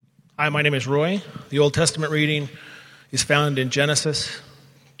Hi, my name is Roy. The Old Testament reading is found in Genesis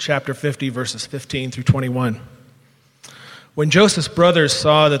chapter 50, verses 15 through 21. When Joseph's brothers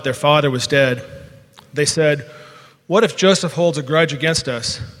saw that their father was dead, they said, "What if Joseph holds a grudge against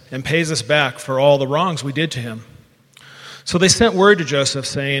us and pays us back for all the wrongs we did to him?" So they sent word to Joseph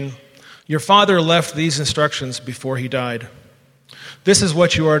saying, "Your father left these instructions before he died. This is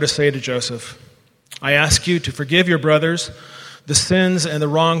what you are to say to Joseph. I ask you to forgive your brothers the sins and the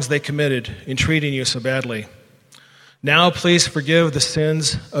wrongs they committed in treating you so badly. Now please forgive the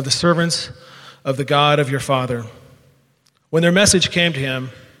sins of the servants of the God of your father." When their message came to him,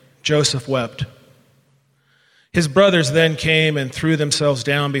 Joseph wept. His brothers then came and threw themselves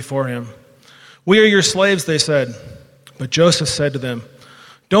down before him. "We are your slaves," they said. But Joseph said to them,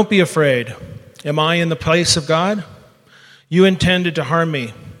 "Don't be afraid. Am I in the place of God? You intended to harm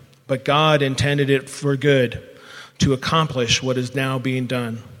me, but God intended it for good, to accomplish what is now being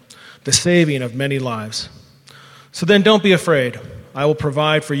done, the saving of many lives. So then don't be afraid. I will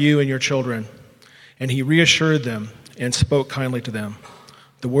provide for you and your children." And he reassured them and spoke kindly to them.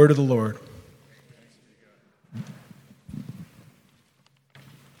 The word of the Lord.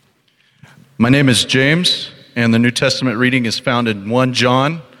 My name is James, and the New Testament reading is found in 1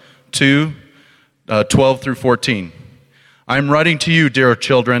 John 2, 12 through 14. I'm writing to you, dear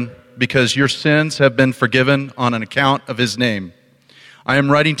children, because your sins have been forgiven on an account of his name. I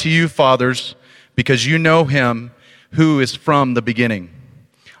am writing to you, fathers, because you know him who is from the beginning.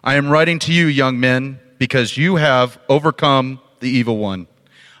 I am writing to you, young men, because you have overcome the evil one.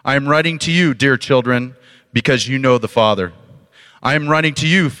 I am writing to you, dear children, because you know the Father. I am writing to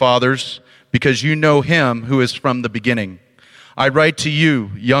you, fathers, because you know him who is from the beginning. I write to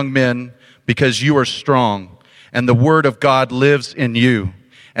you, young men, because you are strong, and the word of God lives in you,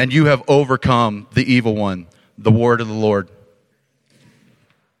 and you have overcome the evil one. The word of the Lord.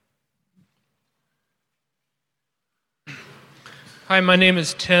 Hi, my name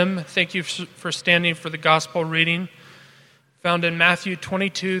is Tim. Thank you for standing for the gospel reading found in Matthew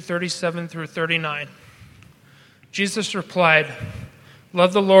 22, 37 through 39. Jesus replied,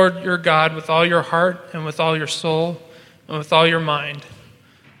 "Love the Lord your God with all your heart and with all your soul and with all your mind.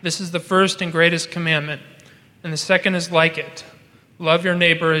 This is the first and greatest commandment, and the second is like it. Love your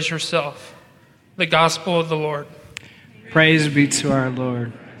neighbor as yourself." The gospel of the Lord. Praise be to our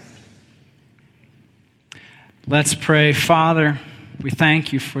Lord. Let's pray. Father, we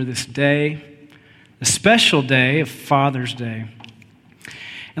thank you for this day, a special day of Father's Day.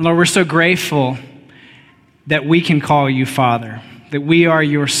 And Lord, we're so grateful that we can call you Father, that we are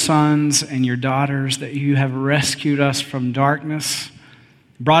your sons and your daughters, that you have rescued us from darkness,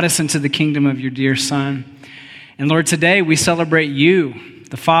 brought us into the kingdom of your dear Son. And Lord, today we celebrate you,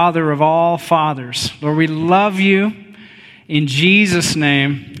 the Father of all fathers. Lord, we love you. In Jesus'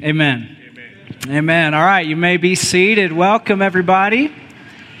 name, amen. Amen. All right, you may be seated. Welcome, everybody.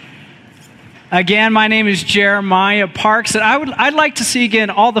 Again, my name is Jeremiah Parks, and I'd like to see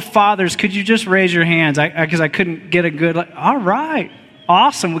again all the fathers. Could you just raise your hands? Because I couldn't get a good. All right,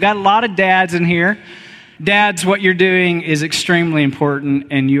 awesome. We got a lot of dads in here. Dads, what you're doing is extremely important,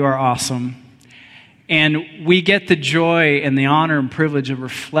 and you are awesome. And we get the joy and the honor and privilege of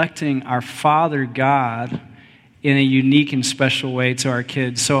reflecting our Father God in a unique and special way to our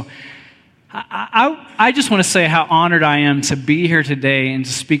kids. So I just want to say how honored I am to be here today and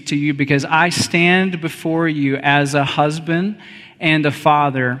to speak to you, because I stand before you as a husband and a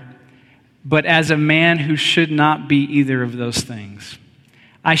father, but as a man who should not be either of those things.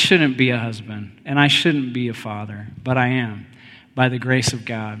 I shouldn't be a husband and I shouldn't be a father, but I am by the grace of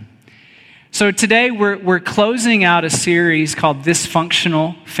God. So today we're closing out a series called This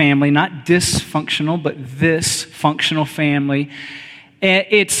Functional Family, not dysfunctional, but this functional family.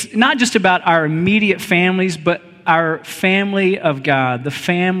 It's not just about our immediate families, but our family of God, the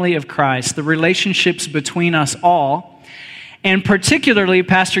family of Christ, the relationships between us all. And particularly,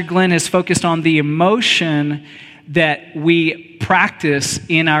 Pastor Glenn has focused on the emotion that we practice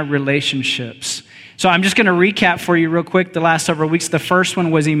in our relationships. So I'm just going to recap for you real quick the last several weeks. The first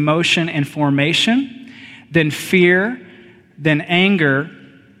one was emotion and formation, then fear, then anger,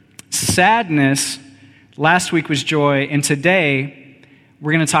 sadness. Last week was joy, and today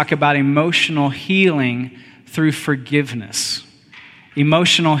we're going to talk about emotional healing through forgiveness.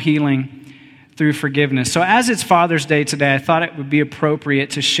 Emotional healing through forgiveness. So as it's Father's Day today, I thought it would be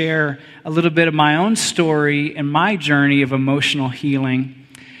appropriate to share a little bit of my own story and my journey of emotional healing.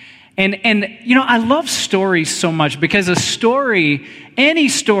 And you know, I love stories so much because a story, any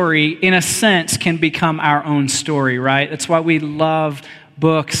story in a sense, can become our own story, right? That's why we love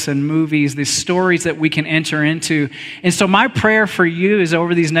books and movies, these stories that we can enter into. And so my prayer for you is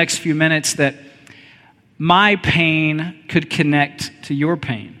over these next few minutes that my pain could connect to your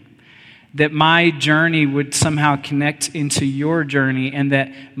pain, that my journey would somehow connect into your journey, and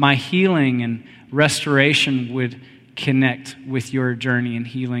that my healing and restoration would connect with your journey and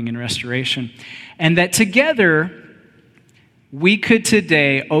healing and restoration. And that together we could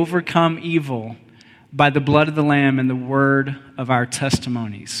today overcome evil by the blood of the Lamb and the word of our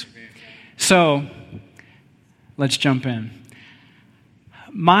testimonies. So, let's jump in.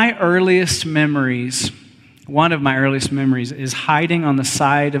 My earliest memories, one of my earliest memories, is hiding on the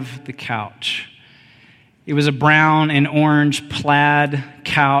side of the couch. It was a brown and orange plaid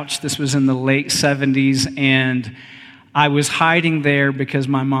couch. This was in the late 70s, and I was hiding there because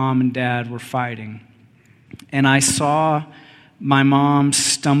my mom and dad were fighting. And I saw my mom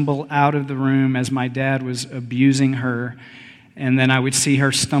stumble out of the room as my dad was abusing her. And then I would see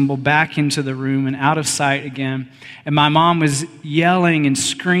her stumble back into the room and out of sight again. And my mom was yelling and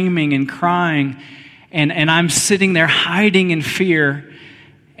screaming and crying. And I'm sitting there hiding in fear.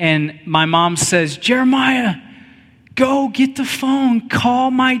 And my mom says, "Jeremiah, go get the phone. Call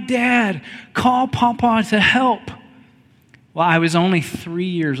my dad. Call Papa to help." Well, I was only 3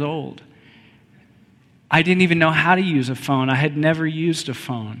 years old. I didn't even know how to use a phone. I had never used a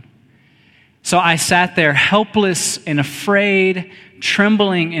phone. So I sat there helpless and afraid,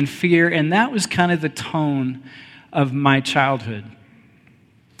 trembling in fear, and that was kind of the tone of my childhood.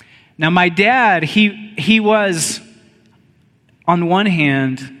 Now, my dad, he was, on one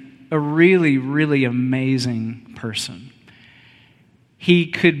hand, a really, really amazing person. He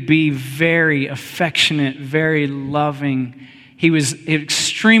could be very affectionate, very loving. He was an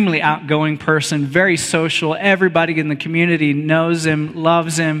extremely outgoing person, very social. Everybody in the community knows him,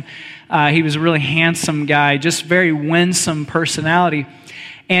 loves him. He was a really handsome guy, just very winsome personality,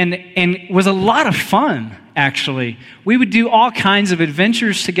 and was a lot of fun, actually. We would do all kinds of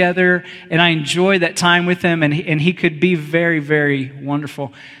adventures together, and I enjoyed that time with him, and he could be very, very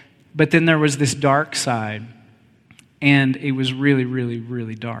wonderful. But then there was this dark side, and it was really, really,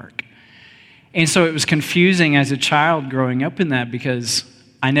 really dark. And so it was confusing as a child growing up in that because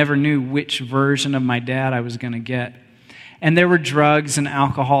I never knew which version of my dad I was going to get. And there were drugs and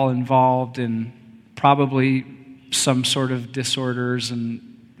alcohol involved and probably some sort of disorders and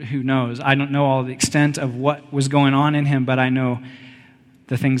who knows. I don't know all the extent of what was going on in him, but I know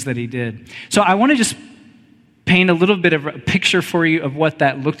the things that he did. So I want to just paint a little bit of a picture for you of what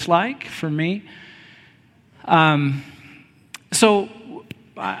that looked like for me.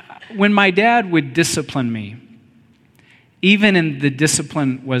 When my dad would discipline me, even in the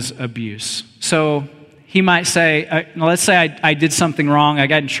discipline was abuse. So he might say, let's say I did something wrong, I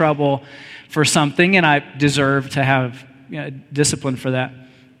got in trouble for something, and I deserve to have discipline for that.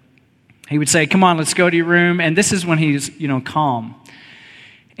 He would say, "Come on, let's go to your room." And this is when he's, calm.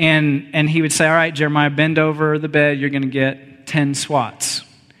 And he would say, "All right, Jeremiah, bend over the bed. You're going to get 10 swats."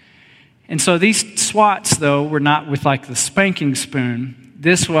 And so these swats, though, were not with like the spanking spoon.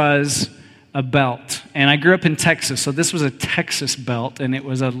 This was a belt. And I grew up in Texas, so this was a Texas belt, and it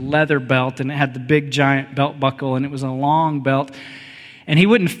was a leather belt, and it had the big giant belt buckle, and it was a long belt. And he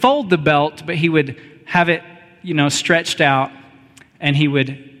wouldn't fold the belt, but he would have it, stretched out, and he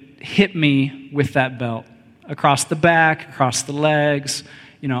would hit me with that belt across the back, across the legs,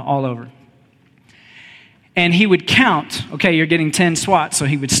 all over. And he would count, okay, you're getting 10 swats, so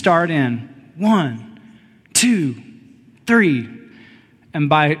he would start in 1, 2, 3. And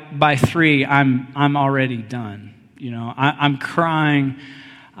by 3, I'm already done. I'm crying.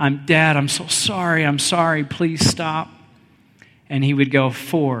 Dad, I'm so sorry. I'm sorry. Please stop. And he would go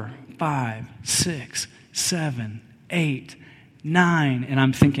 4, 5, 6, 7, 8, 9. And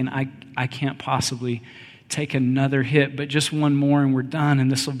I'm thinking, I can't possibly take another hit, but just one more and we're done and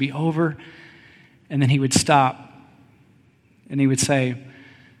this will be over. And then he would stop and he would say,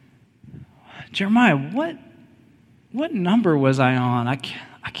 "Jeremiah, what number was I on? I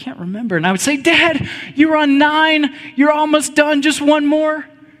can't remember." And I would say, "Dad, you're on 9. You're almost done. Just one more."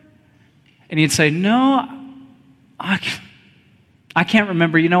 And he'd say, "No, I can't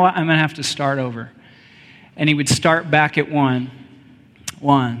remember. You know what? I'm going to have to start over." And he would start back at 1.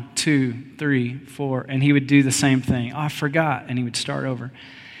 1, 2, 3, 4. And he would do the same thing. "Oh, I forgot." And he would start over.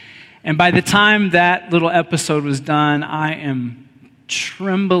 And by the time that little episode was done, I am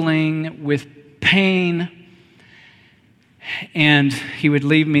trembling with pain. And he would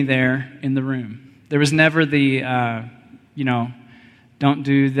leave me there in the room. There was never the, "Don't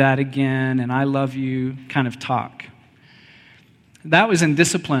do that again," and "I love you" kind of talk. That was in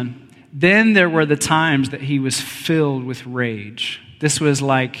discipline. Then there were the times that he was filled with rage. This was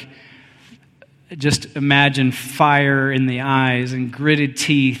like, just imagine fire in the eyes and gritted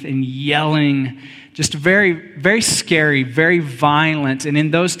teeth and yelling, just very, very scary, very violent. And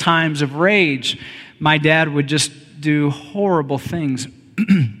in those times of rage, my dad would just do horrible things.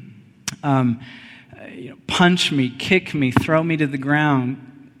 Punch me, kick me, throw me to the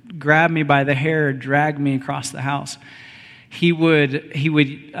ground, grab me by the hair, drag me across the house.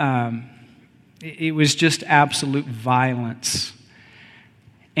 It was just absolute violence.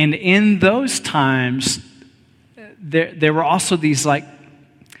 And in those times, there were also these like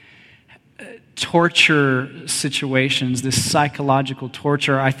torture situations, this psychological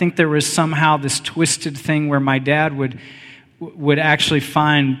torture. I think there was somehow this twisted thing where my dad would actually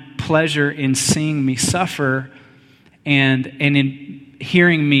find pleasure in seeing me suffer and in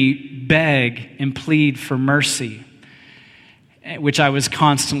hearing me beg and plead for mercy, which I was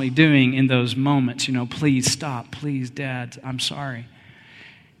constantly doing in those moments. Please stop, please, Dad, I'm sorry.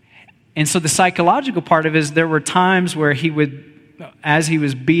 And so the psychological part of it is there were times where he would, as he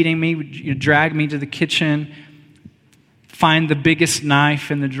was beating me, would drag me to the kitchen, find the biggest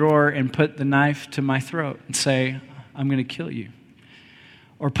knife in the drawer and put the knife to my throat and say, I'm going to kill you.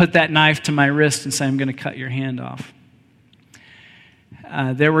 Or put that knife to my wrist and say, I'm going to cut your hand off.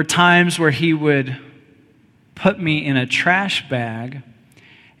 There were times where he would put me in a trash bag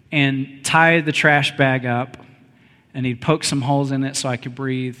and tie the trash bag up, and he'd poke some holes in it so I could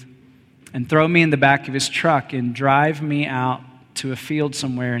breathe, and throw me in the back of his truck and drive me out to a field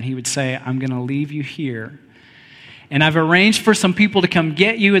somewhere, and he would say, I'm going to leave you here. And I've arranged for some people to come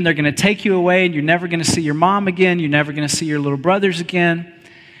get you, and they're going to take you away, and you're never going to see your mom again. You're never going to see your little brothers again.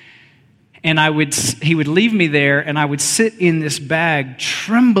 And he would leave me there, and I would sit in this bag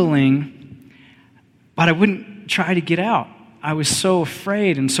trembling, but I wouldn't try to get out. I was so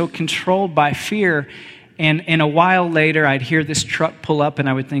afraid and so controlled by fear. And a while later, I'd hear this truck pull up, and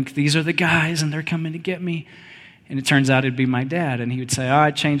I would think, these are the guys, and they're coming to get me. And it turns out it'd be my dad, and he would say, I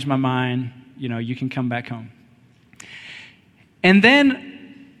changed my mind. You can come back home. And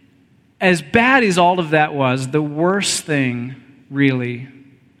then, as bad as all of that was, the worst thing, really,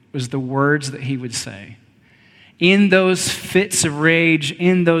 was the words that he would say. In those fits of rage,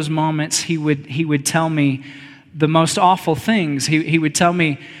 in those moments, he would tell me the most awful things. He would tell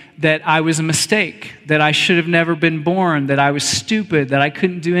me that I was a mistake, that I should have never been born, that I was stupid, that I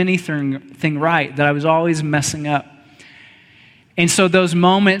couldn't do anything right, that I was always messing up. And so those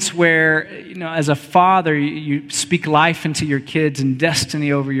moments where, as a father, you speak life into your kids and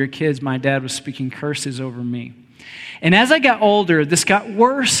destiny over your kids, my dad was speaking curses over me. And as I got older, this got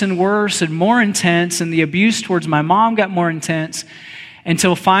worse and worse and more intense, and the abuse towards my mom got more intense,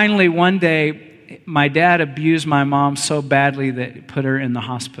 until finally one day, my dad abused my mom so badly that it put her in the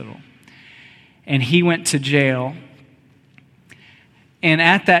hospital. And he went to jail. And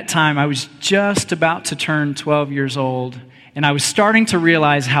at that time, I was just about to turn 12 years old, and I was starting to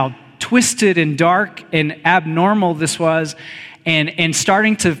realize how twisted and dark and abnormal this was, and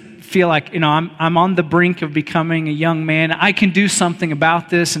starting to feel like, I'm on the brink of becoming a young man. I can do something about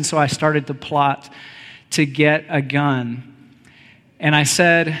this. And so I started to plot to get a gun. And I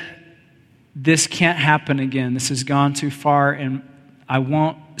said, this can't happen again. This has gone too far, and I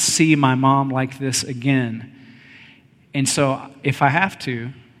won't see my mom like this again. And so if I have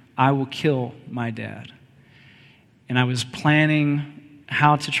to, I will kill my dad. And I was planning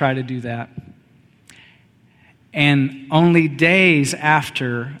how to try to do that. And only days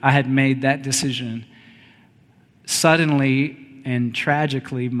after I had made that decision, suddenly and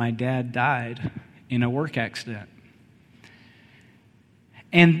tragically, my dad died in a work accident.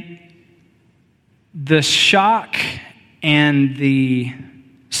 And the shock and the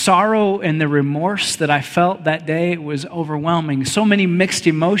sorrow and the remorse that I felt that day was overwhelming. So many mixed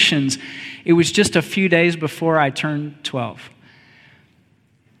emotions. It was just a few days before I turned 12.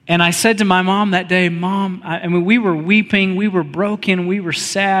 And I said to my mom that day, Mom, we were weeping, we were broken, we were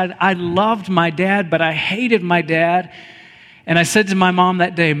sad. I loved my dad, but I hated my dad. And I said to my mom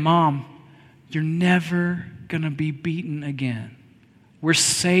that day, Mom, you're never going to be beaten again. We're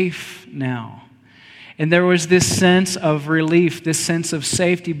safe now. And there was this sense of relief, this sense of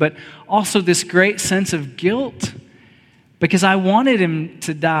safety, but also this great sense of guilt, because I wanted him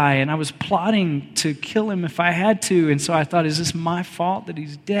to die, and I was plotting to kill him if I had to. And so I thought, is this my fault that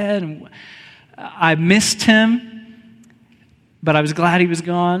he's dead? And I missed him, but I was glad he was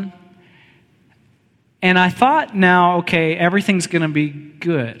gone. And I thought, now, okay, everything's going to be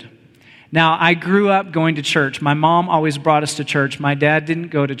good. Now, I grew up going to church. My mom always brought us to church. My dad didn't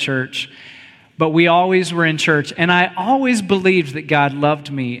go to church. But we always were in church, and I always believed that God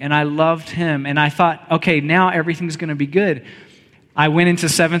loved me, and I loved him, and I thought, okay, now everything's going to be good. I went into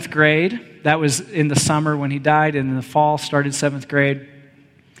 7th grade. That was in the summer when he died, and in the fall started 7th grade.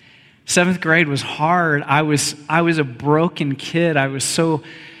 7th grade was hard. I was a broken kid. I was so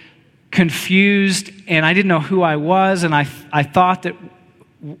confused, and I didn't know who I was, and I thought that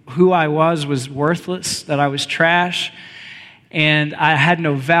who I was worthless, that I was trash, and I had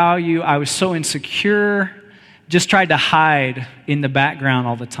no value. I was so insecure, just tried to hide in the background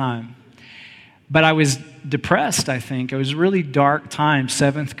all the time. But I was depressed, I think. It was a really dark time.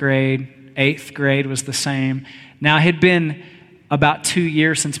 7th grade, 8th grade was the same. Now, it had been about 2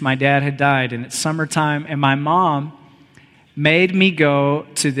 years since my dad had died, and it's summertime, and my mom made me go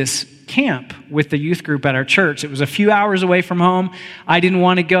to this camp with the youth group at our church. It was a few hours away from home. I didn't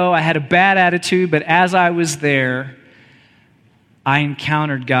want to go. I had a bad attitude, but as I was there, I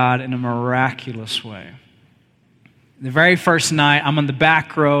encountered God in a miraculous way. The very first night, I'm on the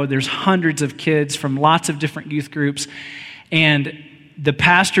back row. There's hundreds of kids from lots of different youth groups, and the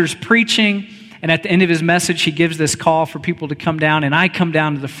pastor's preaching, and at the end of his message, he gives this call for people to come down, and I come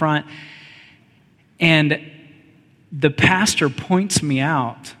down to the front, and the pastor points me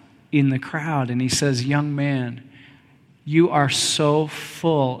out in the crowd, and he says, "Young man, you are so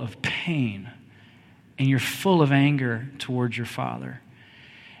full of pain, and you're full of anger towards your father,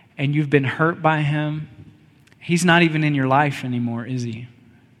 and you've been hurt by him. He's not even in your life anymore, is he?"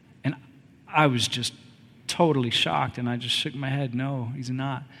 And I was just totally shocked, and I just shook my head. No, he's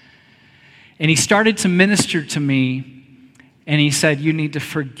not. And he started to minister to me, and he said, "You need to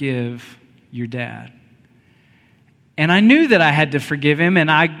forgive your dad." And I knew that I had to forgive him, and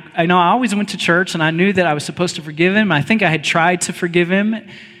I know I always went to church, and I knew that I was supposed to forgive him. I think I had tried to forgive him,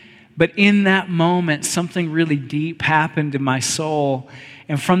 but in that moment, something really deep happened in my soul.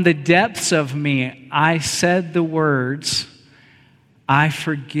 And from the depths of me, I said the words, "I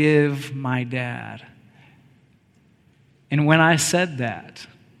forgive my dad." And when I said that,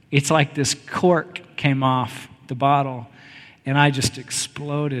 it's like this cork came off the bottle, and I just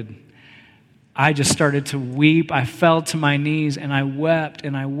exploded. I just started to weep. I fell to my knees, and I wept,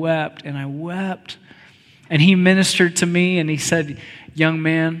 and I wept, and I wept. And he ministered to me, and he said, "Young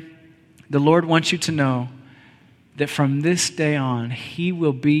man, the Lord wants you to know that from this day on, he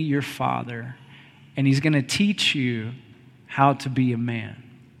will be your father, and he's going to teach you how to be a man."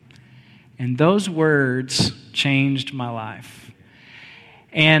 And those words changed my life.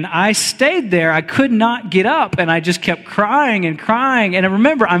 And I stayed there. I could not get up, and I just kept crying and crying. And I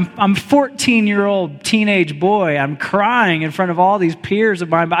remember, I'm a 14-year-old teenage boy. I'm crying in front of all these peers of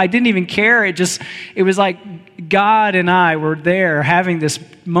mine, but I didn't even care. It was like God and I were there having this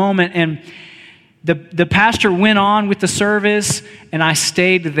moment. And the pastor went on with the service, and I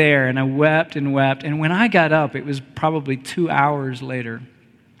stayed there, and I wept and wept. And when I got up, it was probably 2 hours later,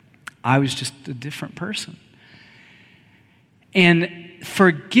 I was just a different person. And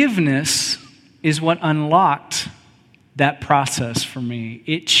forgiveness is what unlocked that process for me.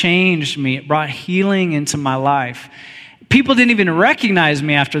 It changed me. It brought healing into my life. People didn't even recognize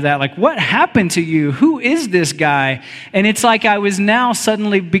me after that. Like, "What happened to you? Who is this guy?" And it's like I was now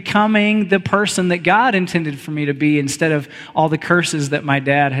suddenly becoming the person that God intended for me to be instead of all the curses that my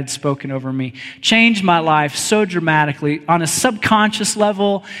dad had spoken over me. Changed my life so dramatically on a subconscious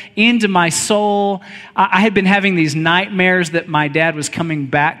level into my soul. I had been having these nightmares that my dad was coming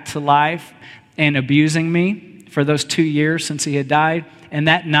back to life and abusing me for those 2 years since he had died. And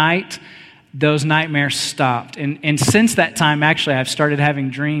that night, those nightmares stopped. And since that time, actually, I've started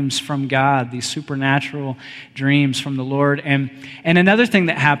having dreams from God, these supernatural dreams from the Lord. And another thing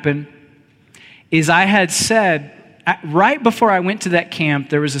that happened is I had said, right before I went to that camp,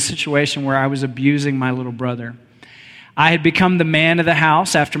 there was a situation where I was abusing my little brother. I had become the man of the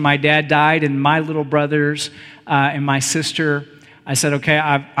house after my dad died, and my little brothers and my sister, I said, okay,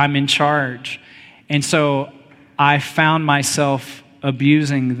 I'm in charge. And so I found myself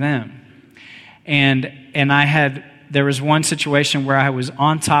abusing them. And there was one situation where I was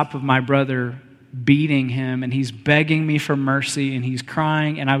on top of my brother beating him, and he's begging me for mercy, and he's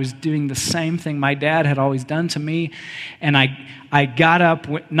crying, and I was doing the same thing my dad had always done to me. And I got up,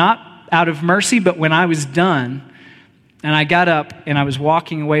 not out of mercy, but when I was done, and I got up and I was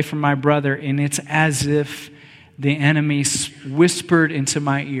walking away from my brother, and it's as if the enemy whispered into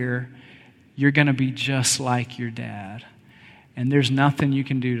my ear, "You're going to be just like your dad, and there's nothing you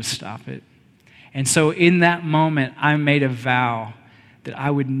can do to stop it." And so in that moment, I made a vow that I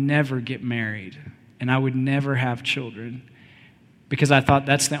would never get married and I would never have children, because I thought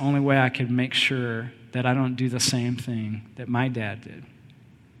that's the only way I could make sure that I don't do the same thing that my dad did.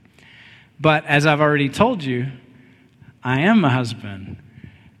 But as I've already told you, I am a husband,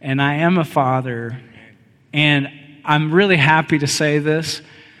 and I am a father, and I'm really happy to say this.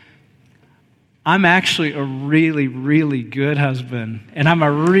 I'm actually a really, really good husband, and I'm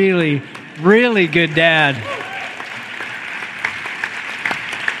a really, really good dad.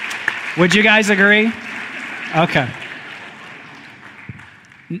 Would you guys agree? Okay.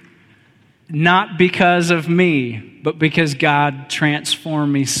 Not because of me, but because God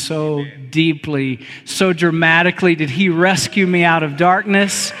transformed me so deeply, so dramatically did He rescue me out of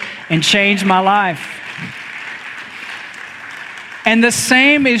darkness and change my life. And the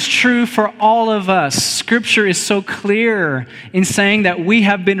same is true for all of us. Scripture is so clear in saying that we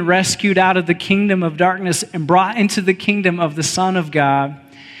have been rescued out of the kingdom of darkness and brought into the kingdom of the Son of God.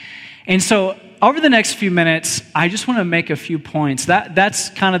 And so over the next few minutes, I just want to make a few points. That's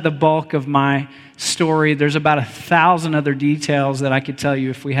kind of the bulk of my story. There's about 1,000 other details that I could tell you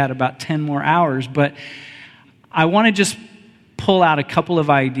if we had about 10 more hours. But I want to just pull out a couple of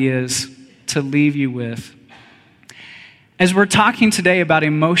ideas to leave you with. As we're talking today about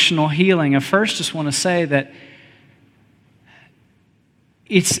emotional healing, I first just want to say that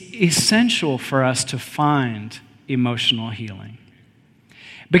it's essential for us to find emotional healing.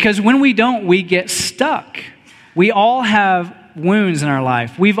 Because when we don't, we get stuck. We all have wounds in our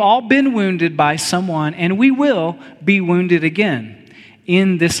life. We've all been wounded by someone, and we will be wounded again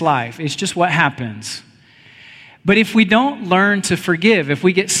in this life. It's just what happens. But if we don't learn to forgive, if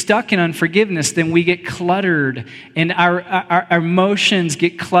we get stuck in unforgiveness, then we get cluttered, and our emotions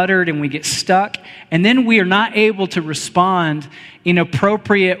get cluttered, and we get stuck, and then we are not able to respond in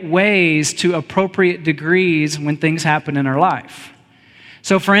appropriate ways to appropriate degrees when things happen in our life.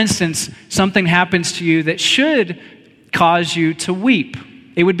 So for instance, something happens to you that should cause you to weep.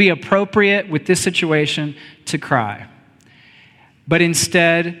 It would be appropriate with this situation to cry. But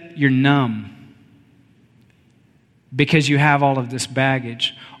instead, you're numb because you have all of this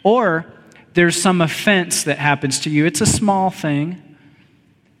baggage. Or there's some offense that happens to you. It's a small thing,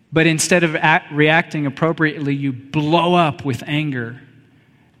 but instead of reacting appropriately, you blow up with anger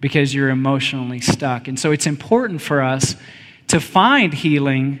because you're emotionally stuck. And so it's important for us to find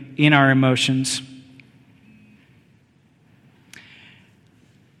healing in our emotions.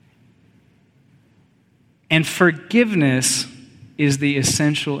 And forgiveness is the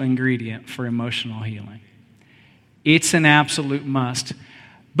essential ingredient for emotional healing. It's an absolute must.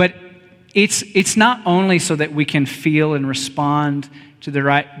 But it's not only so that we can feel and respond to the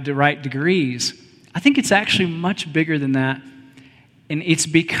right degrees. I think it's actually much bigger than that. And it's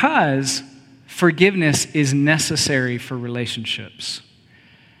because forgiveness is necessary for relationships.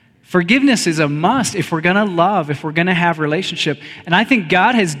 Forgiveness is a must if we're going to love, if we're going to have relationship. And I think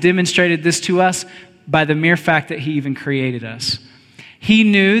God has demonstrated this to us by the mere fact that He even created us. He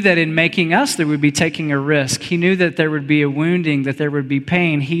knew that in making us, there would be taking a risk. He knew that there would be a wounding, that there would be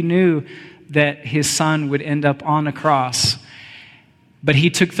pain. He knew that His Son would end up on a cross. But He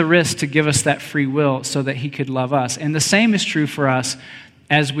took the risk to give us that free will so that He could love us. And the same is true for us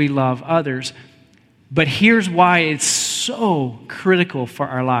as we love others. But here's why it's so critical for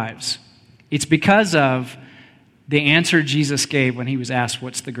our lives. It's because of the answer Jesus gave when He was asked,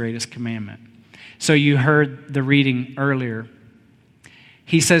 what's the greatest commandment? So you heard the reading earlier.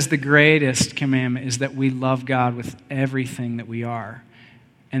 He says the greatest commandment is that we love God with everything that we are,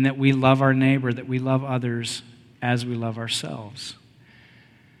 and that we love our neighbor, that we love others as we love ourselves.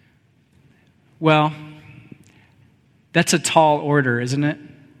 Well, that's a tall order, isn't it?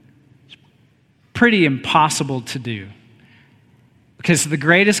 It's pretty impossible to do. Because the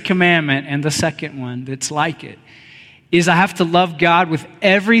greatest commandment and the second one that's like it is I have to love God with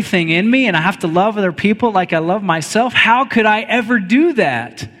everything in me, and I have to love other people like I love myself. How could I ever do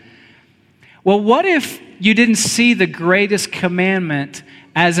that? Well, what if you didn't see the greatest commandment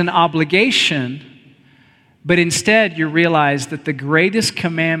as an obligation, but instead you realize that the greatest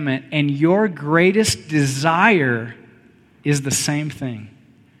commandment and your greatest desire is the same thing?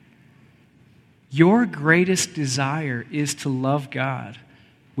 Your greatest desire is to love God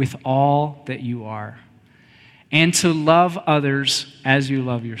with all that you are, and to love others as you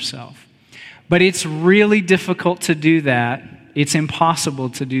love yourself. But it's really difficult to do that. It's impossible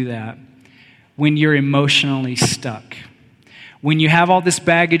to do that when you're emotionally stuck. When you have all this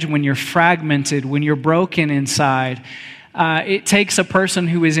baggage, when you're fragmented, when you're broken inside. It takes a person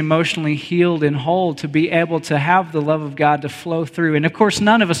who is emotionally healed and whole to be able to have the love of God to flow through. And of course,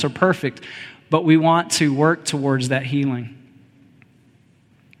 none of us are perfect, but we want to work towards that healing.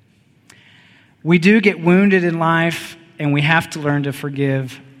 We do get wounded in life, and we have to learn to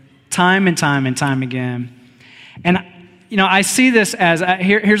forgive time and time and time again. And I see this as,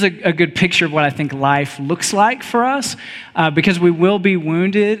 here's a good picture of what I think life looks like for us, because we will be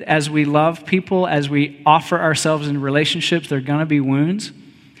wounded as we love people, as we offer ourselves in relationships, there are going to be wounds.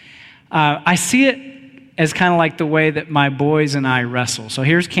 I see it as kind of like the way that my boys and I wrestle. So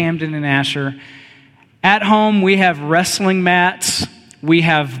here's Camden and Asher. At home, we have wrestling mats, we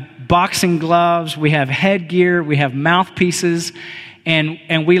have boxing gloves, we have headgear, we have mouthpieces,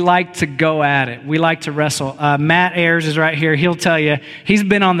 and we like to go at it. We like to wrestle. Matt Ayers is right here. He'll tell you, he's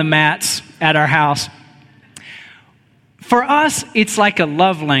been on the mats at our house. For us, it's like a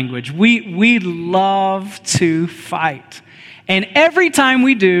love language. We love to fight. And every time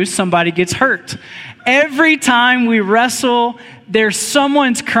we do, somebody gets hurt. Every time we wrestle, there's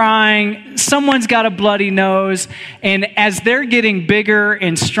someone's crying, someone's got a bloody nose, and as they're getting bigger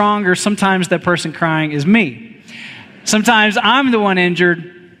and stronger, sometimes that person crying is me. Sometimes I'm the one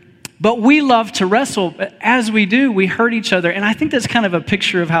injured, but we love to wrestle. But as we do, we hurt each other, and I think that's kind of a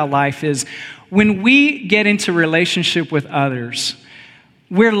picture of how life is. When we get into relationship with others,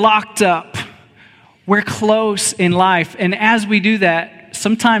 we're locked up, we're close in life, and as we do that,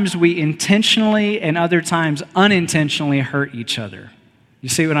 sometimes we intentionally and other times unintentionally hurt each other. You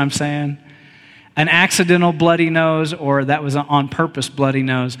see what I'm saying? An accidental bloody nose, or that was an on purpose bloody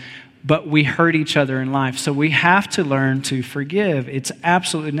nose, but we hurt each other in life. So we have to learn to forgive. It's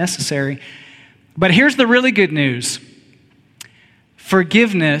absolutely necessary. But here's the really good news.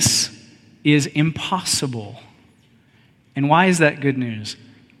 Forgiveness is impossible. And why is that good news?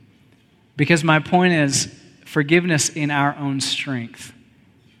 Because my point is, forgiveness in our own strength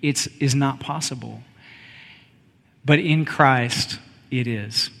is not possible. But in Christ, it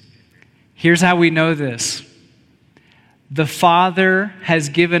is. Here's how we know this. The Father has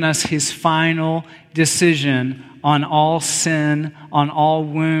given us his final decision on all sin, on all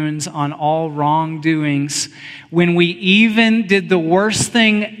wounds, on all wrongdoings. When we even did the worst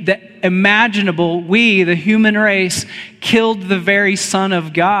thing that imaginable, we, the human race, killed the very Son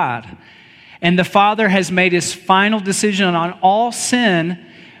of God. And the Father has made his final decision on all sin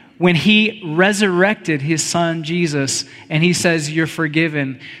when he resurrected his Son, Jesus, and he says, you're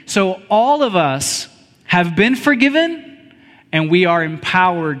forgiven. So all of us have been forgiven, and we are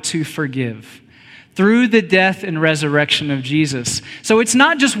empowered to forgive through the death and resurrection of Jesus. So it's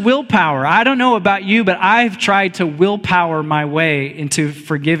not just willpower. I don't know about you, but I've tried to willpower my way into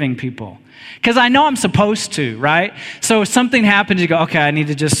forgiving people. Because I know I'm supposed to, right? So if something happens, you go, okay, I need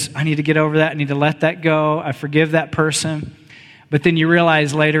to get over that. I need to let that go. I forgive that person. But then you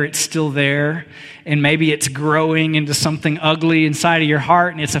realize later it's still there, and maybe it's growing into something ugly inside of your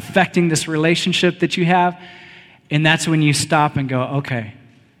heart, and it's affecting this relationship that you have. And that's when you stop and go, okay,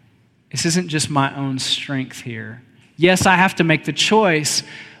 this isn't just my own strength here. Yes, I have to make the choice,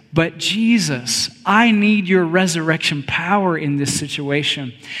 but Jesus, I need your resurrection power in this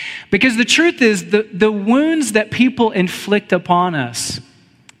situation. Because the truth is, the wounds that people inflict upon us,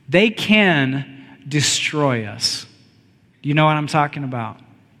 they can destroy us. You know what I'm talking about?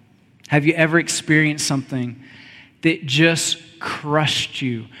 Have you ever experienced something that just crushed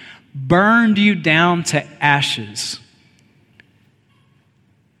you, burned you down to ashes?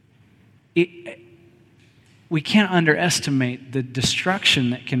 We can't underestimate the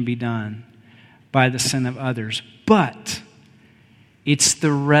destruction that can be done by the sin of others. But it's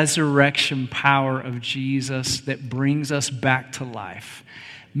the resurrection power of Jesus that brings us back to life,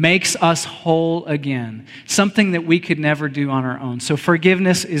 makes us whole again, something that we could never do on our own. So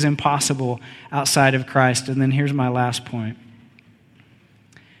forgiveness is impossible outside of Christ. And then here's my last point.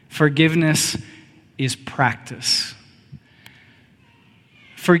 Forgiveness is practice.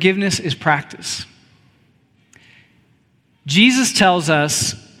 Forgiveness is practice. Jesus tells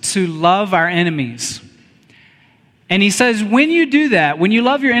us to love our enemies. And he says, when you do that, when you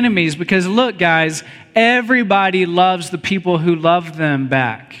love your enemies, because look, guys, everybody loves the people who love them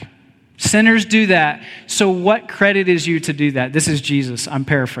back. Sinners do that. So what credit is you to do that? This is Jesus. I'm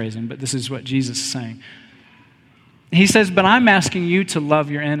paraphrasing, but this is what Jesus is saying. He says, but I'm asking you to love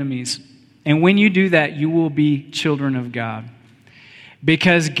your enemies. And when you do that, you will be children of God.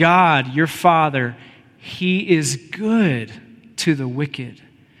 Because God, your Father, he is good to the wicked.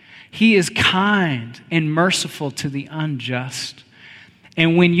 He is kind and merciful to the unjust.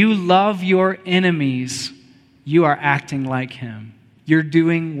 And when you love your enemies, you are acting like him. You're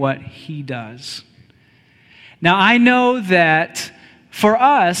doing what he does. Now, I know that for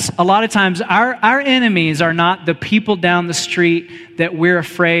us, a lot of times our enemies are not the people down the street that we're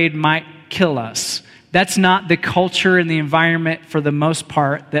afraid might kill us. That's not the culture and the environment, for the most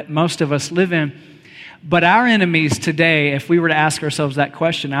part, that most of us live in. But our enemies today, if we were to ask ourselves that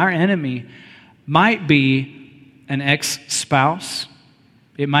question, our enemy might be an ex-spouse.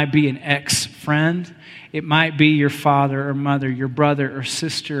 It might be an ex-friend. It might be your father or mother, your brother or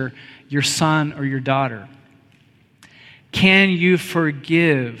sister, your son or your daughter. Can you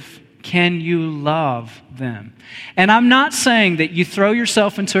forgive? Can you love them? And I'm not saying that you throw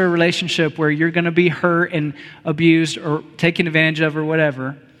yourself into a relationship where you're going to be hurt and abused or taken advantage of or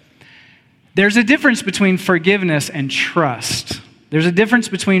whatever. There's a difference between forgiveness and trust. There's a difference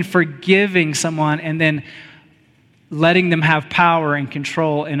between forgiving someone and then letting them have power and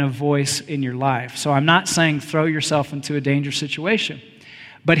control and a voice in your life. So I'm not saying throw yourself into a dangerous situation.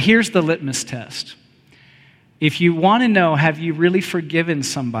 But here's the litmus test. If you want to know, have you really forgiven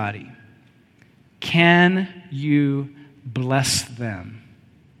somebody? Can you bless them?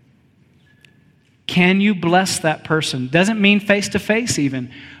 Can you bless that person? Doesn't mean face to face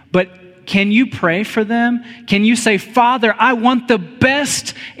even, but can you pray for them? Can you say, Father, I want the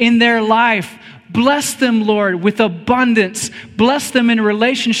best in their life. Bless them, Lord, with abundance. Bless them in a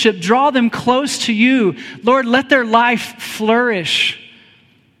relationship. Draw them close to you. Lord, let their life flourish.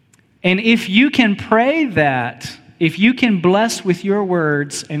 And if you can pray that, if you can bless with your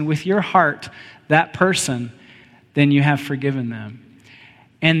words and with your heart that person, then you have forgiven them.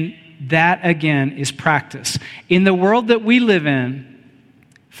 And that, again, is practice. In the world that we live in,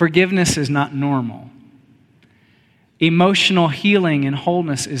 forgiveness is not normal. Emotional healing and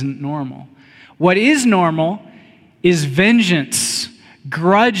wholeness isn't normal. What is normal is vengeance,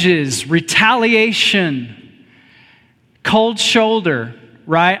 grudges, retaliation, cold shoulder,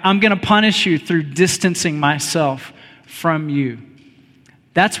 right? I'm going to punish you through distancing myself from you.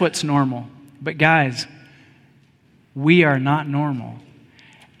 That's what's normal. But guys, we are not normal.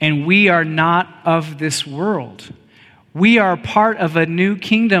 And we are not of this world. We are part of a new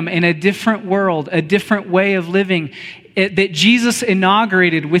kingdom in a different world, a different way of living that Jesus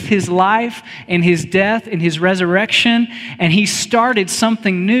inaugurated with his life and his death and his resurrection, and he started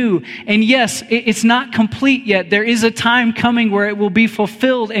something new. And yes, it's not complete yet. There is a time coming where it will be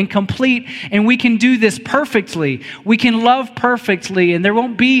fulfilled and complete, and we can do this perfectly. We can love perfectly, and there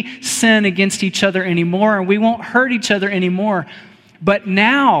won't be sin against each other anymore, and we won't hurt each other anymore. But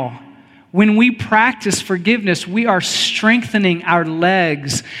now, when we practice forgiveness, we are strengthening our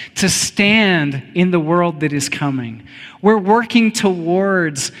legs to stand in the world that is coming. We're working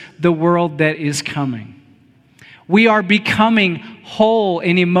towards the world that is coming. We are becoming whole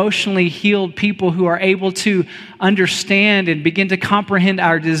and emotionally healed people who are able to understand and begin to comprehend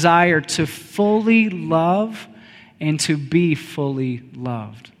our desire to fully love and to be fully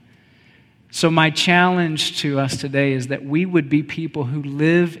loved. So my challenge to us today is that we would be people who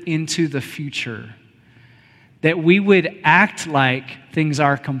live into the future, that we would act like things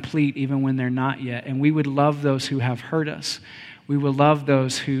are complete even when they're not yet, and we would love those who have hurt us. We will love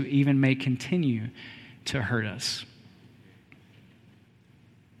those who even may continue to hurt us.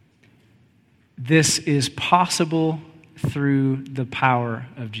 This is possible through the power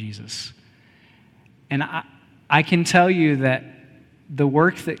of Jesus. And I can tell you that the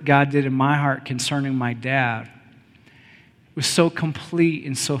work that God did in my heart concerning my dad was so complete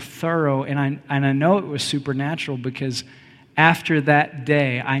and so thorough, and I know it was supernatural because after that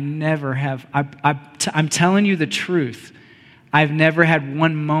day, I'm telling you the truth, I've never had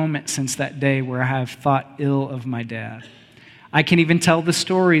one moment since that day where I have thought ill of my dad. I can even tell the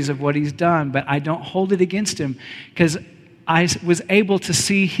stories of what he's done, but I don't hold it against him because I was able to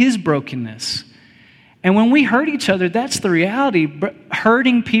see his brokenness. And when we hurt each other, that's the reality.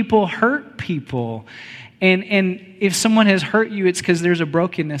 Hurting people hurt people. And if someone has hurt you, it's because there's a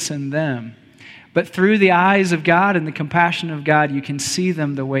brokenness in them. But through the eyes of God and the compassion of God, you can see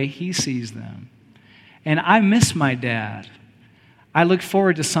them the way he sees them. And I miss my dad. I look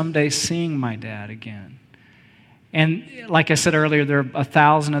forward to someday seeing my dad again. And like I said earlier, there are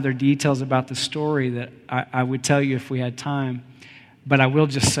 1,000 other details about the story that I would tell you if we had time. But I will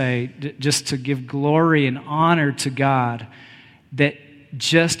just say, just to give glory and honor to God, that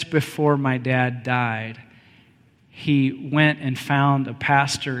just before my dad died, he went and found a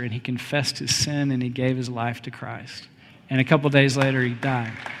pastor and he confessed his sin and he gave his life to Christ. And a couple days later, he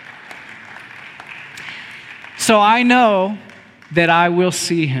died. So I know that I will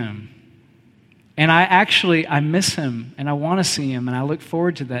see him. And I miss him and I want to see him and I look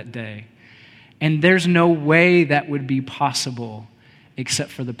forward to that day. And there's no way that would be possible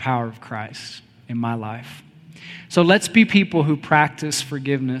except for the power of Christ in my life. So let's be people who practice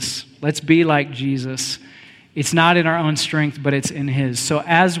forgiveness. Let's be like Jesus. It's not in our own strength, but it's in his. So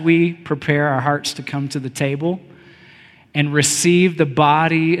as we prepare our hearts to come to the table and receive the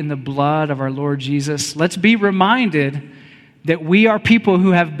body and the blood of our Lord Jesus, let's be reminded that we are people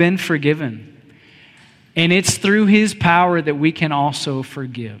who have been forgiven. And it's through his power that we can also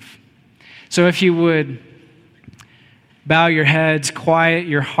forgive. So if you would bow your heads, quiet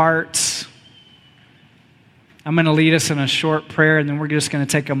your hearts. I'm going to lead us in a short prayer, and then we're just going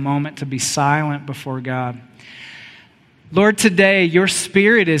to take a moment to be silent before God. Lord, today your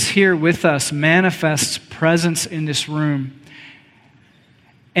Spirit is here with us, manifests presence in this room.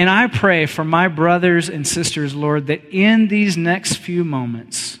 And I pray for my brothers and sisters, Lord, that in these next few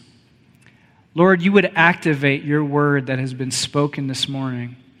moments, Lord, you would activate your word that has been spoken this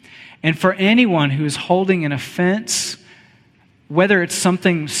morning. And for anyone who is holding an offense, whether it's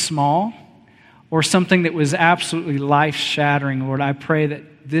something small or something that was absolutely life-shattering, Lord, I pray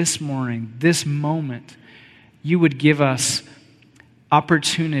that this morning, this moment, you would give us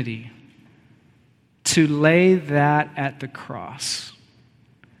opportunity to lay that at the cross.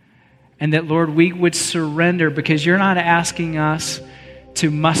 And that, Lord, we would surrender, because you're not asking us to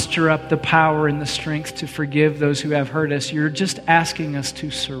muster up the power and the strength to forgive those who have hurt us. You're just asking us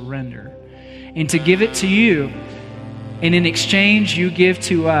to surrender and to give it to you. And in exchange, you give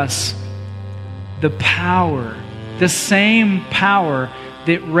to us the power, the same power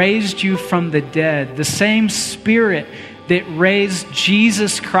that raised you from the dead, the same Spirit that raised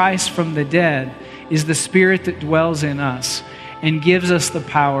Jesus Christ from the dead is the Spirit that dwells in us and gives us the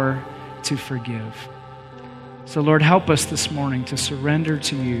power to forgive. So, Lord, help us this morning to surrender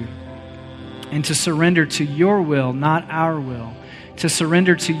to you and to surrender to your will, not our will, to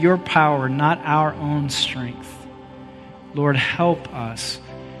surrender to your power, not our own strength. Lord, help us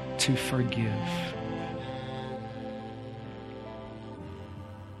to forgive.